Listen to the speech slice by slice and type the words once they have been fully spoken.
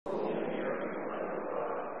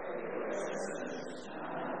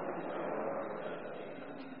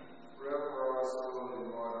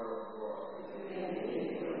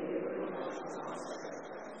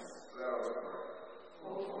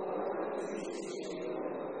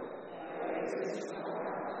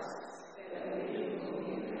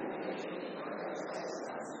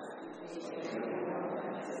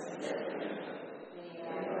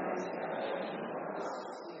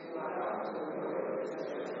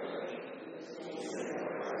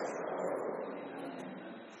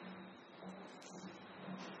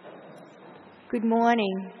Good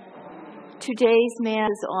morning. Today's Mass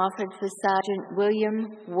is offered for Sergeant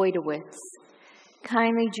William Wojtowicz.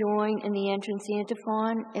 Kindly join in the entrance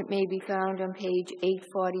antiphon. It may be found on page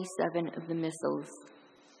 847 of the Missals.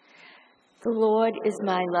 The Lord is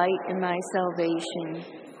my light and my salvation.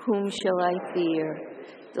 Whom shall I fear?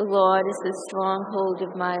 The Lord is the stronghold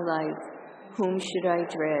of my life. Whom should I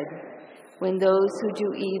dread? When those who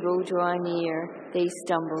do evil draw near, they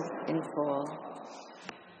stumble and fall.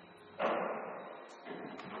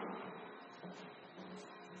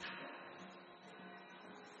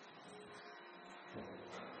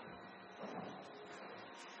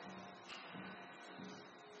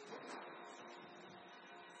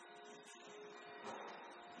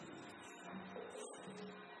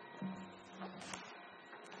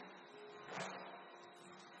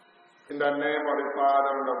 In the name of the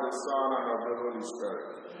Father, and of the Son, and of the Holy Spirit.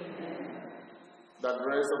 Amen. The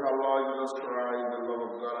grace of our Lord Jesus Christ, the love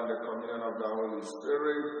of God, and the communion of the Holy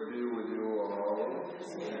Spirit be with you all.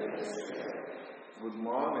 Good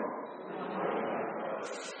morning.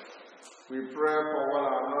 We pray for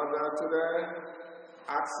one another today,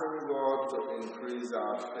 asking God to increase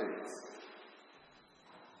our faith.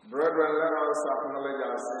 Brethren, let us acknowledge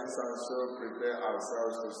our sins and so prepare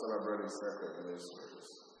ourselves to celebrate the sacred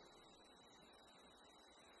mysteries.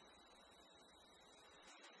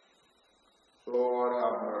 Lord,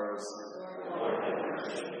 have mercy.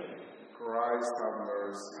 Christ, have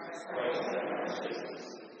mercy.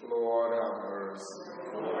 Lord, have mercy.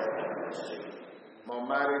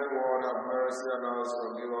 Almighty God, have mercy on us,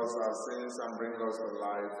 forgive us our sins, and bring us to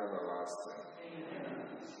life everlasting.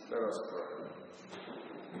 Let us pray.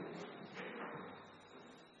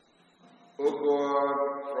 O God,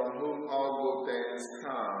 from whom all good things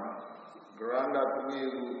come, grant that we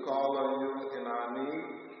who call on you in our need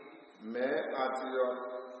may at your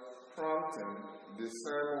prompting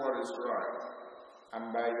discern what is right,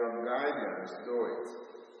 and by your guidance do it.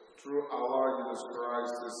 Through our Lord Jesus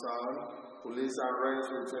Christ, the Son, who lives and reigns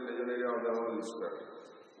within the unity of the Holy Spirit,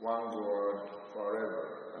 one God, forever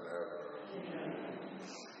and ever.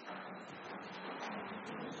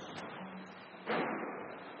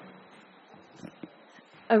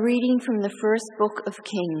 A reading from the first book of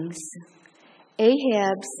Kings.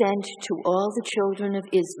 Ahab sent to all the children of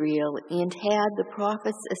Israel and had the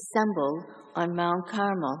prophets assemble on Mount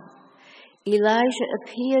Carmel. Elijah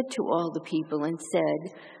appeared to all the people and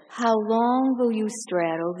said, "How long will you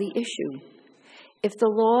straddle the issue? If the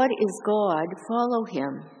Lord is God, follow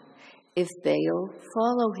him. If Baal,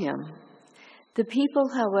 follow him." The people,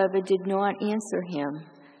 however, did not answer him.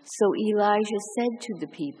 So Elijah said to the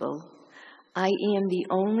people, "I am the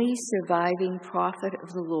only surviving prophet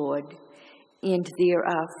of the Lord, and there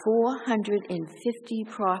are 450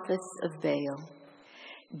 prophets of Baal.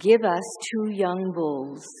 Give us 2 young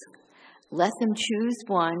bulls. Let them choose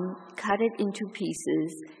one, cut it into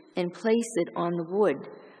pieces, and place it on the wood,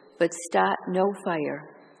 but start no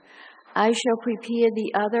fire. I shall prepare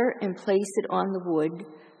the other and place it on the wood,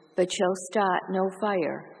 but shall start no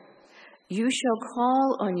fire. You shall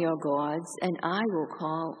call on your gods, and I will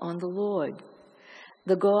call on the Lord.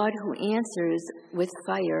 The God who answers with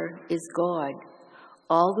fire is God."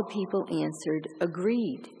 All the people answered,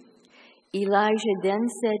 "Agreed." Elijah then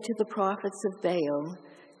said to the prophets of Baal,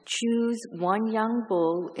 "Choose 1 young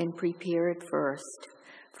bull and prepare it first,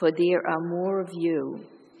 for there are more of you.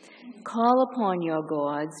 Call upon your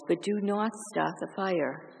gods, but do not start the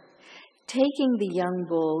fire." Taking the young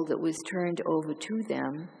bull that was turned over to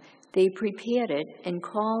them, they prepared it and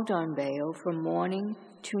called on Baal from morning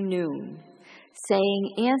to noon,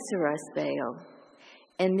 saying, "Answer us, Baal."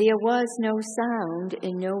 And there was no sound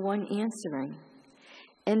and no one answering.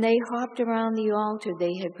 And they hopped around the altar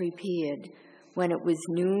they had prepared. When it was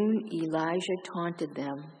noon, Elijah taunted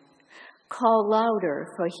them, "Call louder,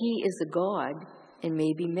 for he is a god and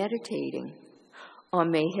may be meditating, or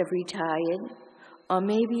may have retired, or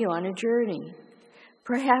may be on a journey.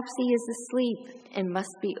 Perhaps he is asleep and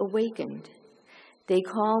must be awakened." They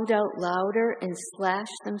called out louder and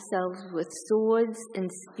slashed themselves with swords and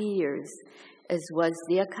spears, as was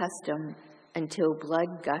their custom, until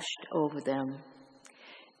blood gushed over them.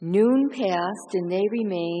 Noon passed, and they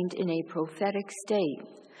remained in a prophetic state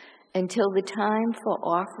until the time for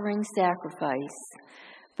offering sacrifice.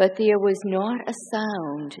 But there was not a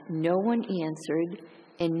sound, no one answered,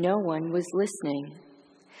 and no one was listening.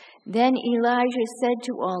 Then Elijah said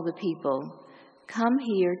to all the people, "Come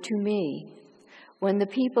here to me." When the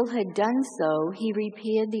people had done so, he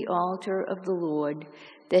repaired the altar of the Lord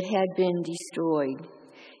that had been destroyed.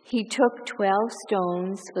 He took 12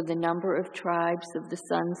 stones for the number of tribes of the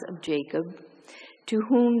sons of Jacob, to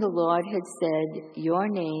whom the Lord had said, "Your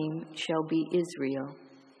name shall be Israel."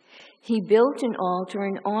 He built an altar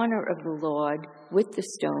in honor of the Lord with the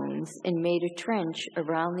stones and made a trench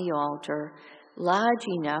around the altar, large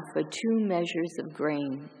enough for 2 measures of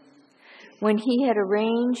grain. When he had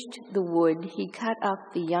arranged the wood, he cut up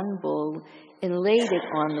the young bull and laid it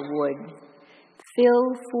on the wood.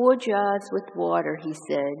 "Fill 4 jars with water," he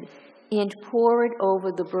said, "and pour it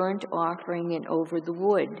over the burnt offering and over the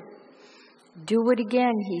wood." "Do it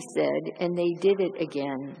again," he said, and they did it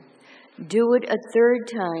again. "Do it a 3rd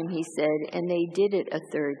time," he said, and they did it a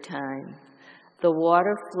 3rd time. The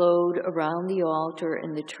water flowed around the altar,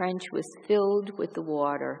 and the trench was filled with the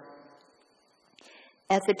water.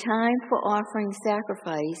 At the time for offering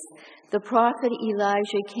sacrifice, the prophet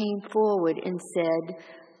Elijah came forward and said,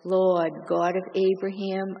 "Lord, God of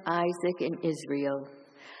Abraham, Isaac, and Israel,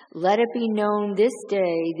 let it be known this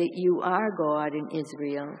day that you are God in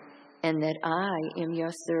Israel, and that I am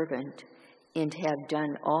your servant, and have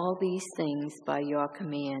done all these things by your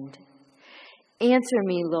command. Answer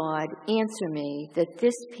me, Lord, answer me, that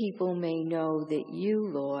this people may know that you,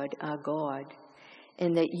 Lord, are God,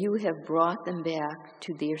 and that you have brought them back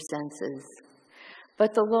to their senses."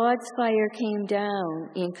 But the Lord's fire came down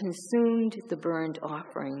and consumed the burnt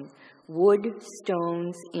offering, wood,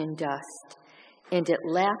 stones, and dust, and it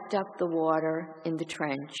lapped up the water in the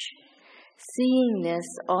trench. Seeing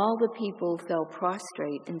this, all the people fell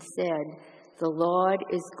prostrate and said, "The Lord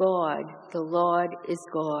is God, the Lord is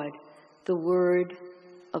God." The word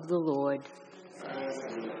of the Lord.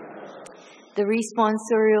 The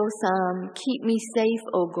responsorial psalm, "Keep me safe,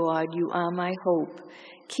 O God, you are my hope.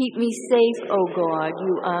 Keep me safe, O God,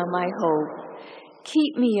 you are my hope.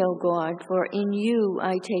 Keep me, O God, for in you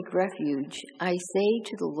I take refuge. I say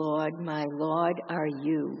to the Lord, my Lord are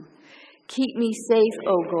you. Keep me safe,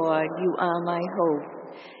 O God, you are my hope.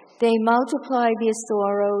 They multiply their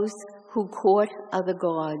sorrows who court other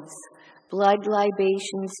gods. Blood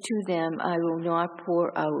libations to them I will not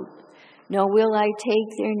pour out, nor will I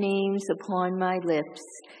take their names upon my lips.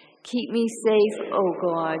 Keep me safe, O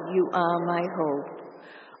God, you are my hope.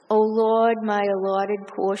 O Lord, my allotted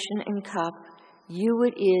portion and cup, you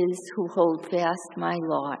it is who hold fast my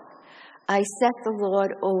lot. I set the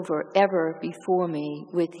Lord over ever before me,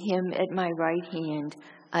 with him at my right hand,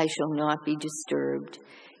 I shall not be disturbed.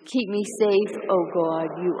 Keep me safe, O God,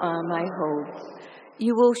 you are my hope.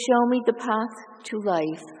 You will show me the path to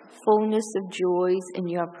life, fullness of joys in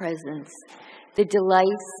your presence, the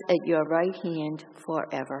delights at your right hand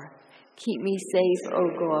forever. Keep me safe, O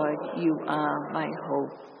God, you are my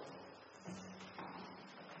hope.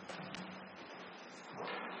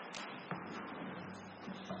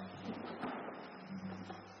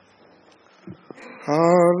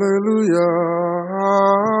 Hallelujah,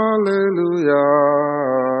 hallelujah,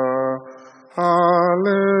 hallelujah,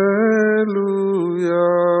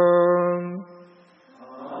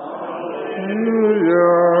 hallelujah,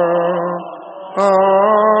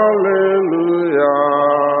 hallelujah,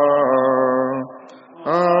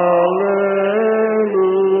 hallelujah.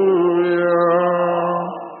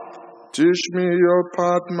 Teach me your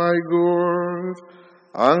path, my God,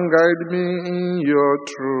 and guide me in your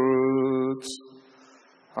truth.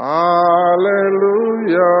 Hallelujah,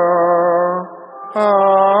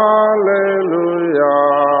 hallelujah,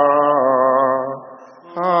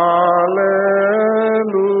 hallelujah.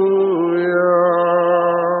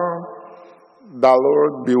 The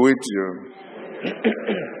Lord be with you.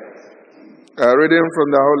 A reading from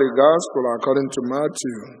the Holy Gospel according to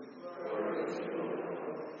Matthew.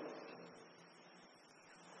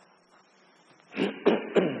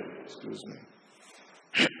 Excuse me.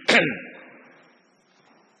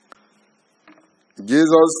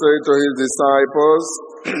 Jesus said to his disciples,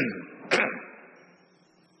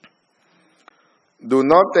 "Do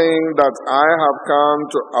not think that I have come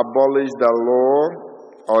to abolish the law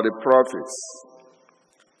or the prophets.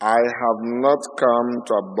 I have not come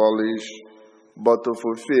to abolish, but to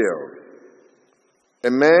fulfill.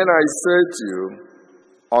 Amen, I say to you,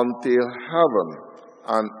 until heaven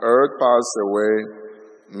and earth pass away,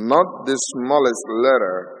 not the smallest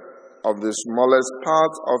letter of the smallest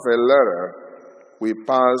part of a letter we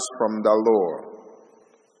pass from the law,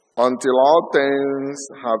 until all things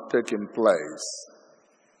have taken place.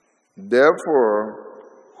 Therefore,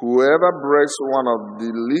 whoever breaks one of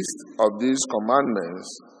the least of these commandments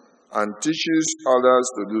and teaches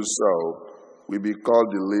others to do so will be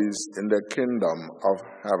called the least in the kingdom of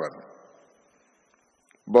heaven.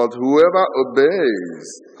 But whoever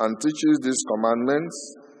obeys and teaches these commandments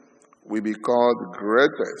will be called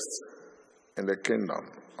greatest in the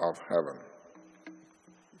kingdom of heaven."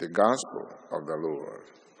 The Gospel of the Lord.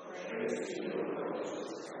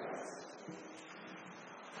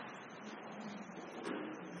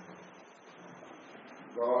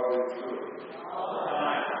 God is good. All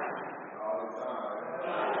the time.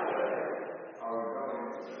 How are we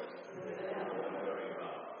doing?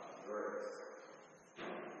 Great.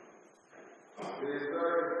 It is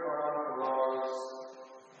very important for us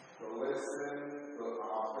to listen to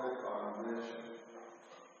our faith foundation.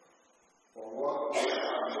 For what we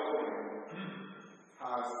are doing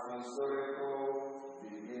has historical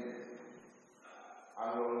beginning.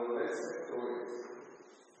 And when we listen to it,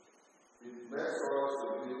 it makes us to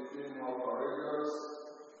be more courageous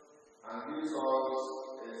and gives us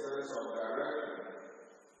a sense of direction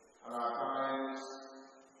and at times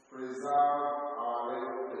preserve our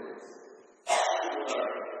little faith.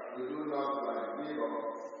 We do not give up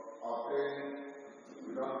or think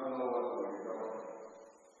we don't know what we're doing.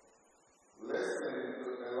 Listening to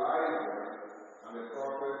Elijah and the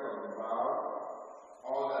prophet of Baal,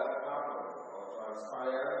 all that happened or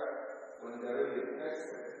transpired when they really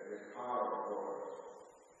tested the power of God,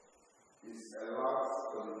 is a lot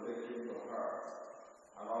to be taken to heart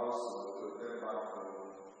and also to take back home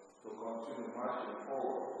to continue marching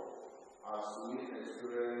forward as we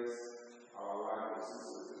experience our life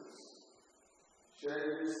vicissitudes.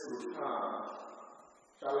 Changes will come,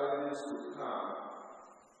 challenges will come,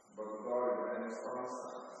 but God remains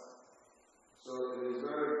constant. So it is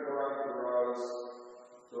very important for us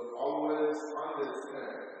to always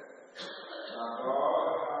understand that God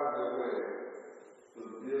has a way to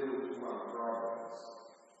deal with human problems,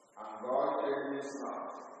 and God changes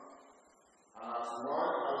not. And as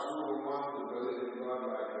much as we want to believe in God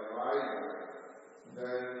like Elijah,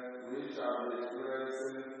 then we shall be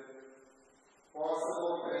experiencing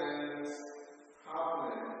possible things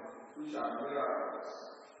happening which are miracles.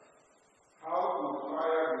 How to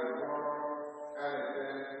fire before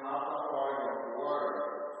anything after pouring of water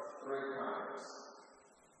 3 times.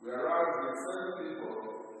 Whereas the same people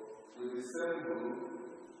with the same group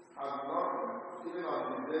have nothing, even on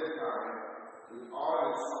the daytime, with all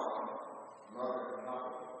the sun, nothing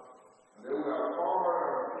happened. And they were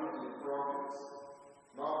 450 prophets,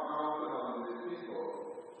 not counting on the people,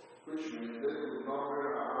 which means they could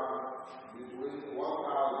number around between 1,000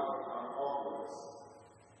 and upwards.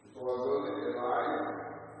 It was only Elijah,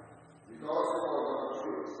 because it was the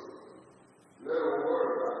truth. Little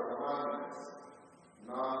words and commandments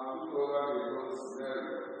now took over the whole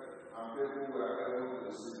scenario, and people were able to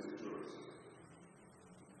see the truth.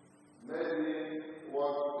 Maybe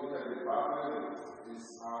what we may be battling with is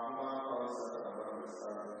our human concept and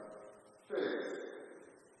understanding. Faith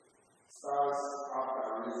starts after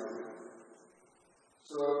reasoning.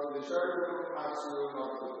 So the sheriff asks you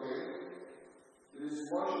not to think. It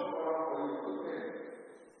is much important for you to think.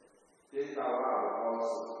 Think aloud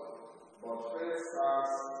also. But faith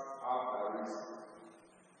starts after reason.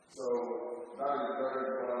 So that is very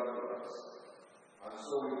important for us. And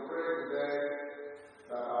so we pray today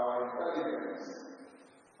that our intelligence,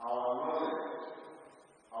 our knowledge,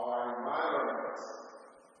 our environment,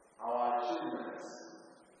 our achievements,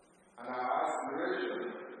 and our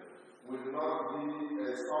aspiration will not be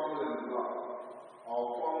a stumbling block or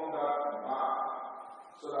form that back,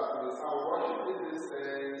 so that we start worshiping these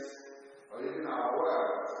things or even our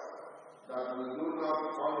wealth, that we do not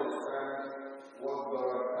understand what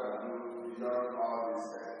God can do beyond all these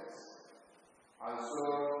things. And so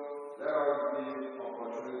let us give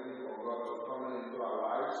opportunity for God to come into our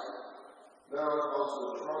lives. Let us also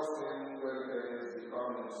trust Him when things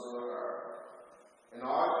become so hard. In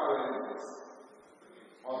our challenges,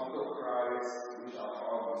 unto Christ we shall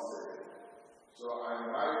all be saved. So I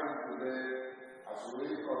invite you today, as we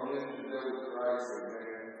commune today with Christ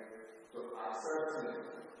again, to accept Him,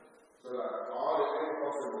 so that all the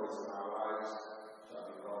impossibles in our lives shall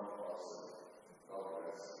become possible. God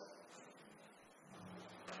bless.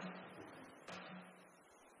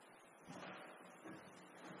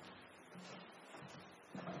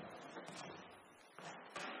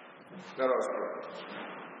 Let us pray.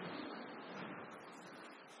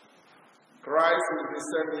 Christ is the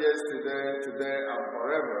same yesterday, today, and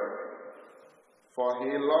forever. For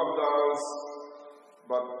He loved us,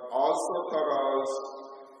 but also taught us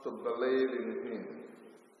to believe in Him.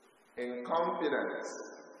 In confidence,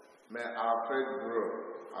 may our faith grow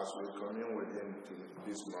as we commune with Him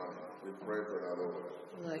this morning. We pray for the Lord.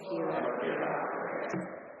 Lord, hear our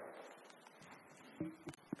prayer.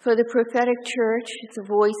 For the prophetic church, the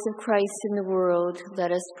voice of Christ in the world,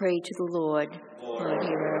 let us pray to the Lord. Lord,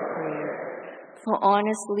 hear our prayer. For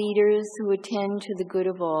honest leaders who attend to the good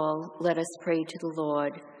of all, let us pray to the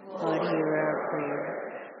Lord. Lord, hear our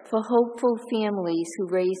prayer. For hopeful families who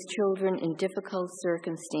raise children in difficult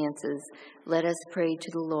circumstances, let us pray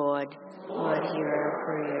to the Lord. Lord, hear our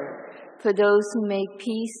prayer. For those who make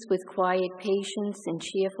peace with quiet patience and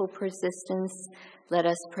cheerful persistence, let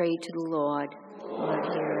us pray to the Lord. Lord,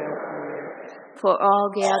 hear our prayer. For all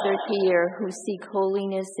gathered here who seek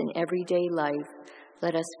holiness in everyday life,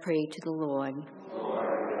 let us pray to the Lord.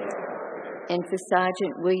 And for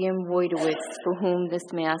Sergeant William Wojtowicz, for whom this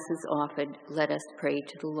Mass is offered, let us pray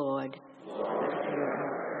to the Lord.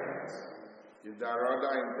 If there are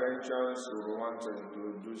other intentions, we want to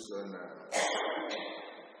include, do so now.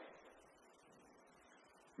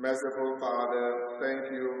 Merciful Father,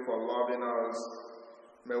 thank you for loving us.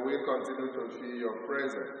 May we continue to feel your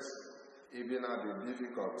presence, even at the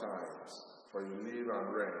difficult times, for you live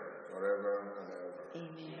and reign forever and ever.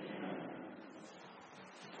 Amen.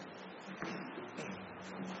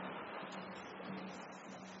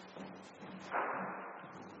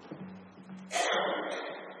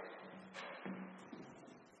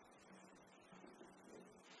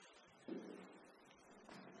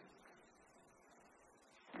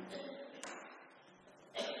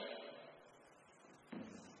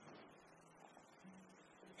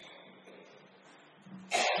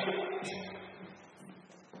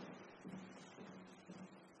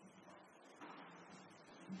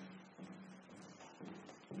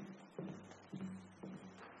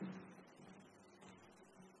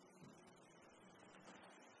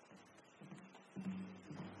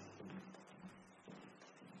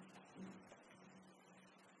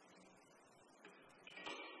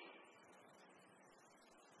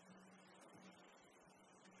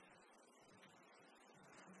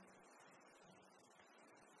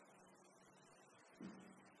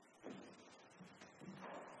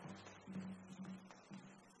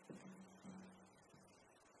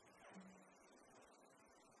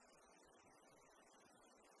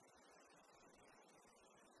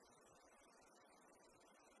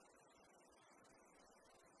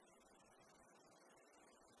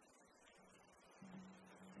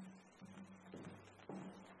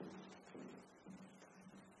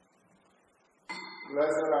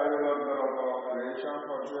 Blessed are you, Lord God of all creation,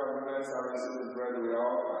 for through your goodness have received the bread we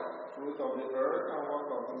all find. Fruit of the earth and work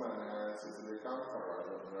of human hands is become for us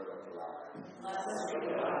the bread of life.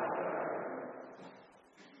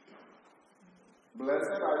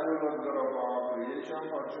 Blessed are you, Lord God of all creation,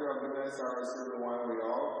 for through your goodness have received the wine we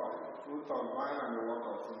all find. Fruit of vine and the work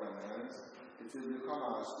of human hands, it will become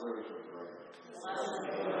our spiritual bread.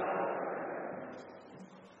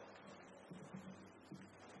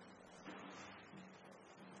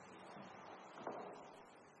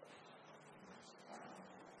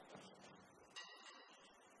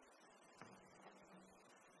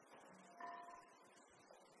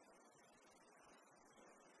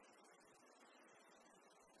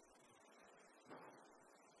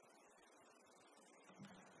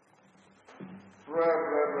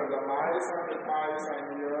 Brethren, the my sacrifice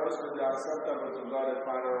and yours will be acceptable to God the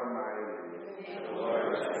Father Almighty.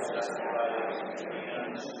 Lord,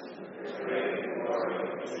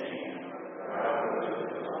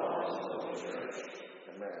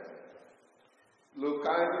 Amen. Look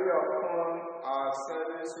kindly upon our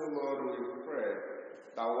service, O Lord, we pray,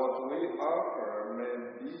 that what we offer may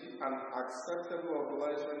be an acceptable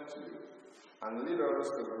oblation to you, and lead us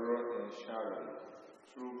to grow in charity.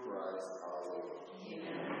 Through Christ our Lord.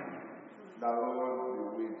 Amen. The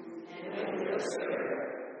Lord be with you. And with your spirit.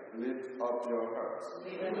 Lift up your hearts.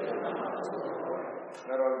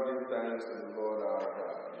 Let us give thanks to the Lord our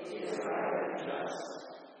God. It is right and just.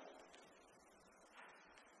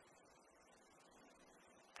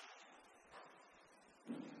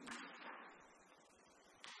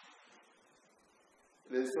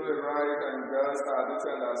 It is truly right and just our duty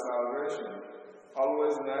and our salvation,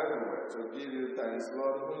 always and everywhere, to give you thanks,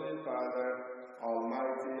 Lord, Holy Father,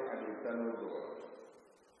 Almighty and eternal God.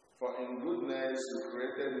 For in goodness you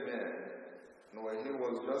created man, and when he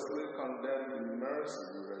was justly condemned in mercy,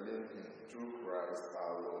 you redeemed him through Christ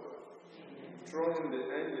our Lord. Through him the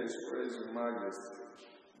angels praise your majesty,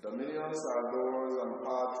 dominions are yours and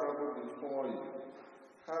power tremble before you.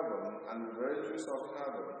 Heaven and the virtues of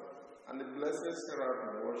heaven, and the blessed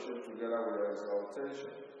seraphim worship together with your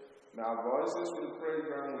exaltation. May our voices will pray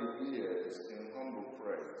down with ears in humble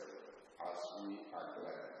praise as we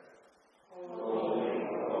acclaim. Holy,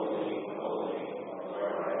 holy, holy,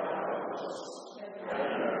 Lord our hosts, heaven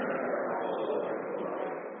and earth are full of your glory.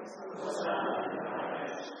 Hosanna in the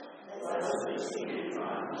highest. Blessed is he who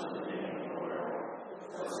comes in the name of the Lord.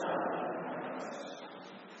 Hosanna in the highest.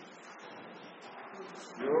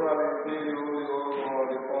 You are indeed holy, O Lord,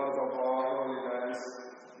 the cause of all holiness.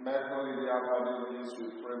 Make holy the activities this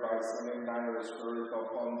we pray by sending down your Spirit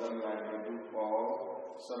upon them like the dew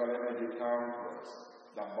fall, so that they may become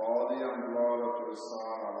the body and blood of your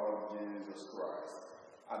Son, our Lord Jesus Christ.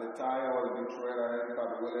 At the time he was betrayed and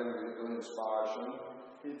entered willingly into his passion,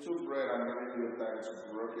 he took bread and giving you thanks,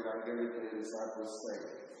 broke it and gave it to his disciples, saying,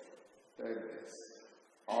 "Take this,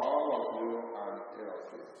 all of you, and eat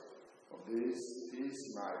of it. For this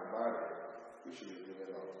is my body, which will be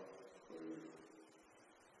given up for you."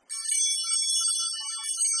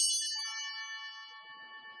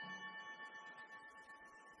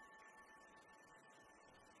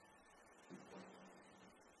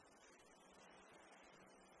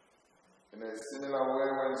 In a similar way,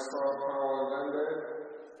 when supper was ended,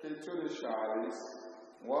 he took the chalice,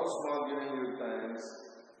 once more giving you thanks,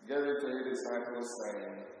 gave it to his disciples,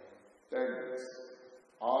 saying, "Take this,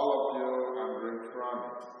 all of you, and drink from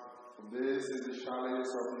it. For this is the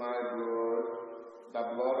chalice of my blood, the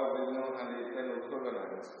blood of the new and eternal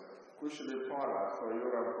covenant, which should be poured out for you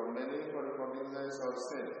and for many for the forgiveness of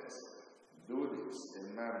sins. Do this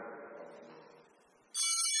in memory of me."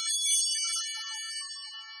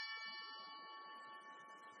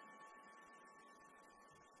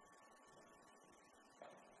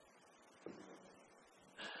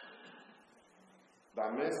 The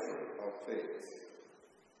mystery of faith.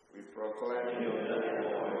 We proclaim your name,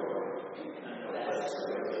 Lord,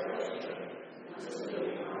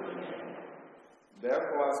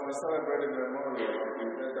 Therefore, as we celebrate the memorial of the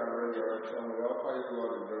death and resurrection, we offer you,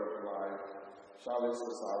 Lord, the bread of life, chalice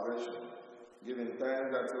of salvation, giving thanks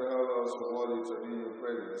that you help us worthy to be in your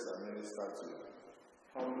presence and minister to you.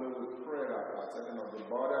 Humbly we pray that, partaking of the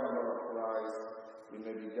body and blood of Christ, we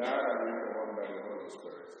may be guided into one by the Holy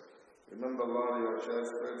Spirit. Remember, Lord, your church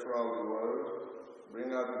spread throughout the world.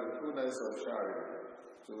 Bring out the fullness of charity,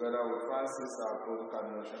 together with Francis, our Pope,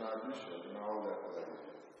 Cardinal Bishop, and all their clergy.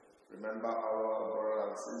 Remember our brothers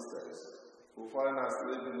and sisters who fallen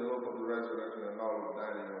asleep in the hope of the resurrection and all who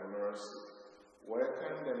died in your mercy.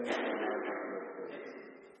 Welcome them into the life of your faith.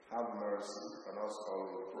 Have mercy on us all,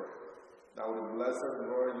 we pray. That with the blessed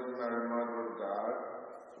Virgin Mary, Mother of God,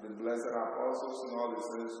 the blessed apostles and all the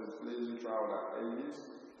saints who please you throughout our ages,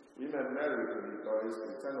 we may merit to victorious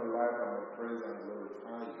eternal life and may praise and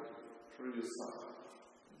glorify you through your Son,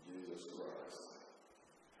 Jesus Christ.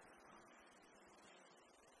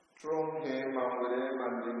 Through him and with him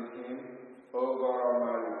and in him, O God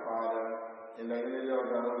Almighty Father, in the unity of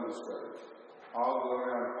the Holy Spirit, all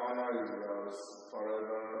glory and honor is yours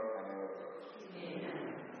forever and ever.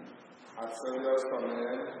 Amen. At Savior's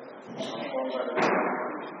command, and come by the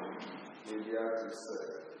Spirit, we dare to say,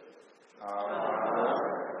 Our Father,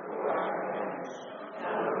 who art in heaven,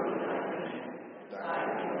 hallowed be thy name. Thy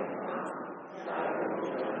kingdom come, thy will be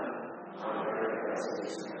done, on earth as it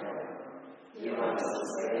is in heaven. Give us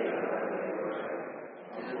this day our daily bread,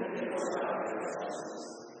 and forgive us our trespasses,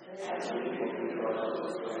 as we forgive those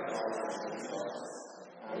who trespass against us.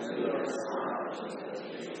 And lead us not into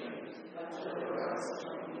temptation, but deliver us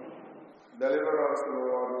from evil. Deliver us,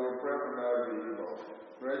 Lord, we pray from every evil.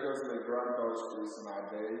 Graciously grant us peace in our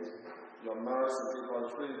days. Your mercy keep us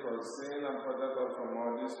free from sin and protect us from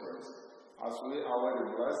all distress, as we await the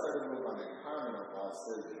blessed hope and the coming of our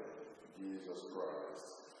Savior, Jesus Christ.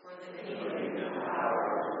 For the kingdom, power,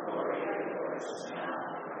 and glory are yours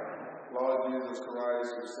now. Lord Jesus Christ,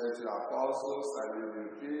 who said to the apostles, "I leave you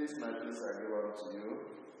peace, my peace I give unto you.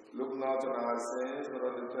 Look not on our sins, but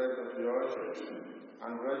on the faith of your church,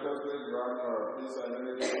 and graciously grant her peace and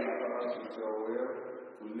unity in accordance with your will,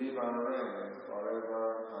 who live and reign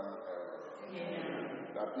forever and ever."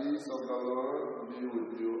 Amen. The peace of the Lord be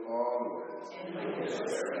with you always. And with your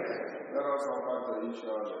spirit. Let us offer to each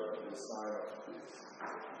other the sign of peace.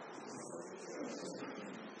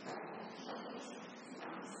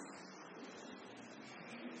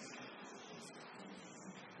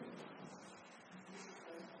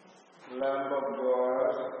 Lamb of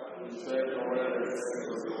God, who take away the sins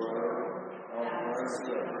of the world, have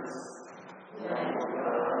mercy on us. Lamb of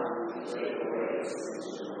God, who take away the sins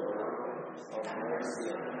of the world, have mercy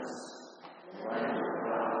on us. Lamb of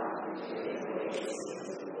God, who take away the sins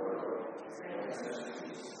of the world, grant us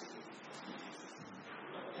peace.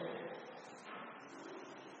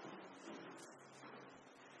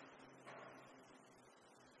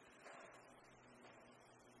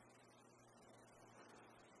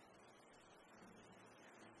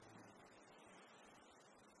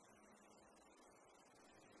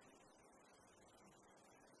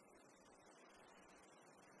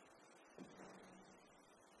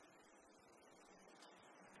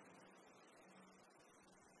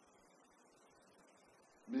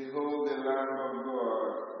 Behold the Lamb of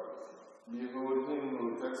God. Behold him who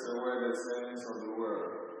takes takes away the sins of the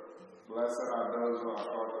world. Blessed are those who are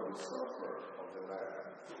called to the supper of the Lamb.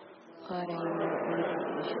 God, I know not worthy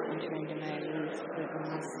that you should enter into my roots, but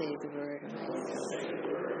only say the word, and I shall be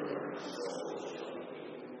healed.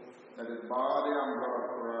 And the body and blood of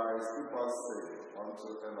Christ keep us safe unto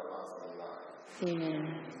everlasting life. Amen.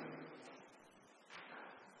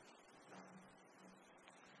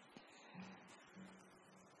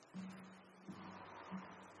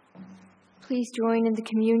 Please join in the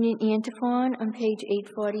communion antiphon on page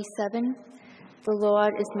 847. The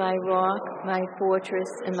Lord is my rock, my fortress,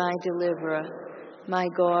 and my deliverer. My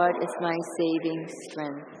God is my saving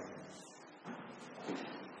strength.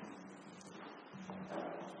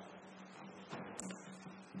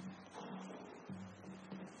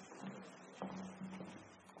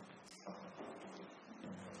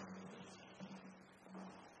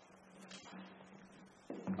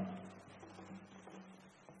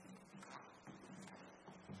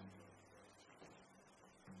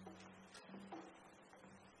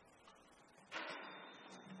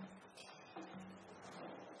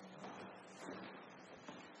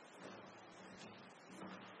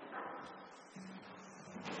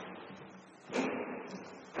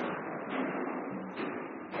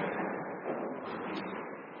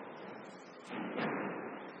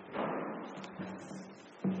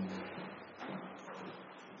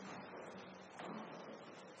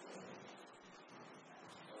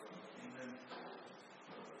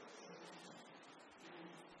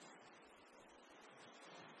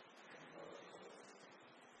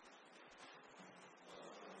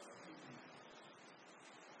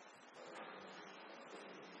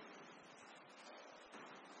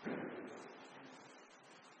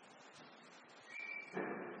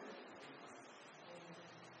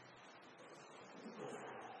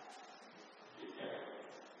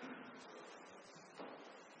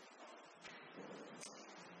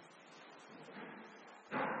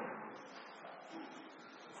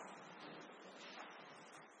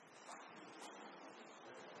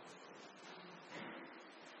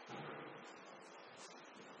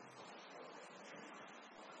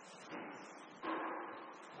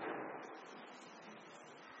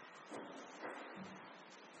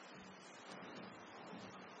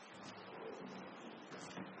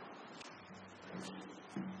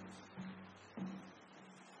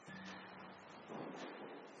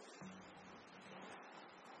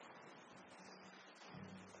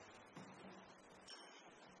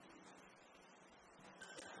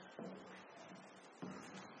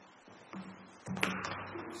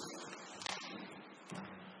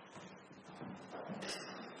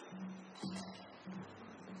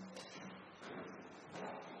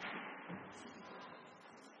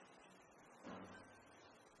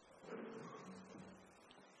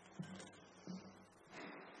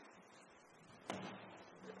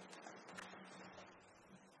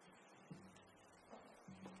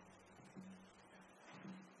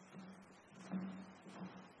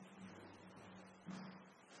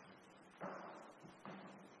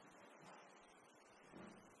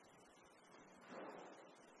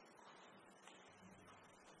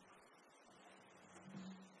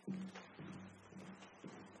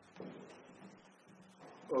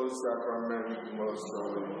 O sacrament most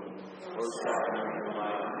holy, O sacrament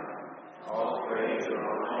divine, all praise and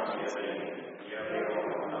all thanksgiving be all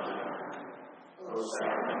thine. O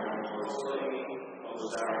sacrament most holy, O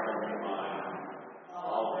sacrament divine,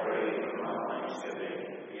 all praise and all thanksgiving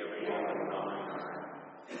be all thine.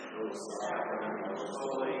 O sacrament most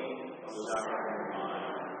holy, O sacrament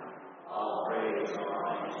divine, all praise and all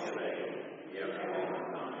thanksgiving be all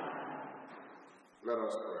thine. Let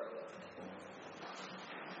us pray.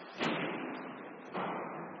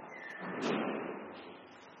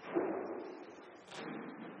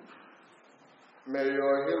 May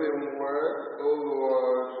your healing word, O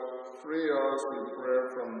Lord, free us with prayer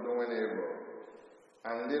from doing evil,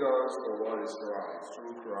 and lead us to what is right,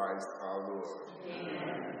 through Christ our Lord.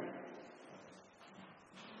 Amen.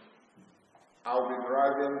 I'll be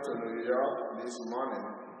driving to New York this morning.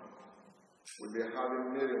 We'll be having a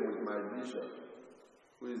meeting with my bishop,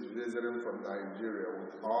 who is visiting from Nigeria,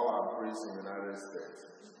 with all our priests in the United States.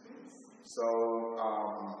 So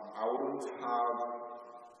I wouldn't have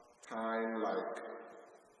time like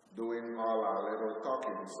doing all our little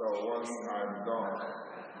talking. So once I'm done,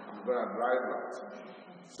 I'm going to drive out.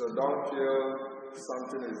 So don't feel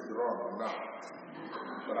something is wrong now.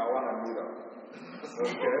 But I want to meet up.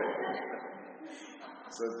 Okay?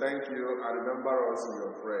 So thank you. I remember us in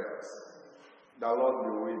your prayers. The Lord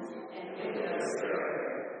be with you.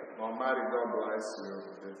 Almighty God bless you,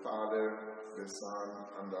 the Father, the Son,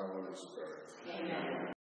 and the Holy Spirit. Amen.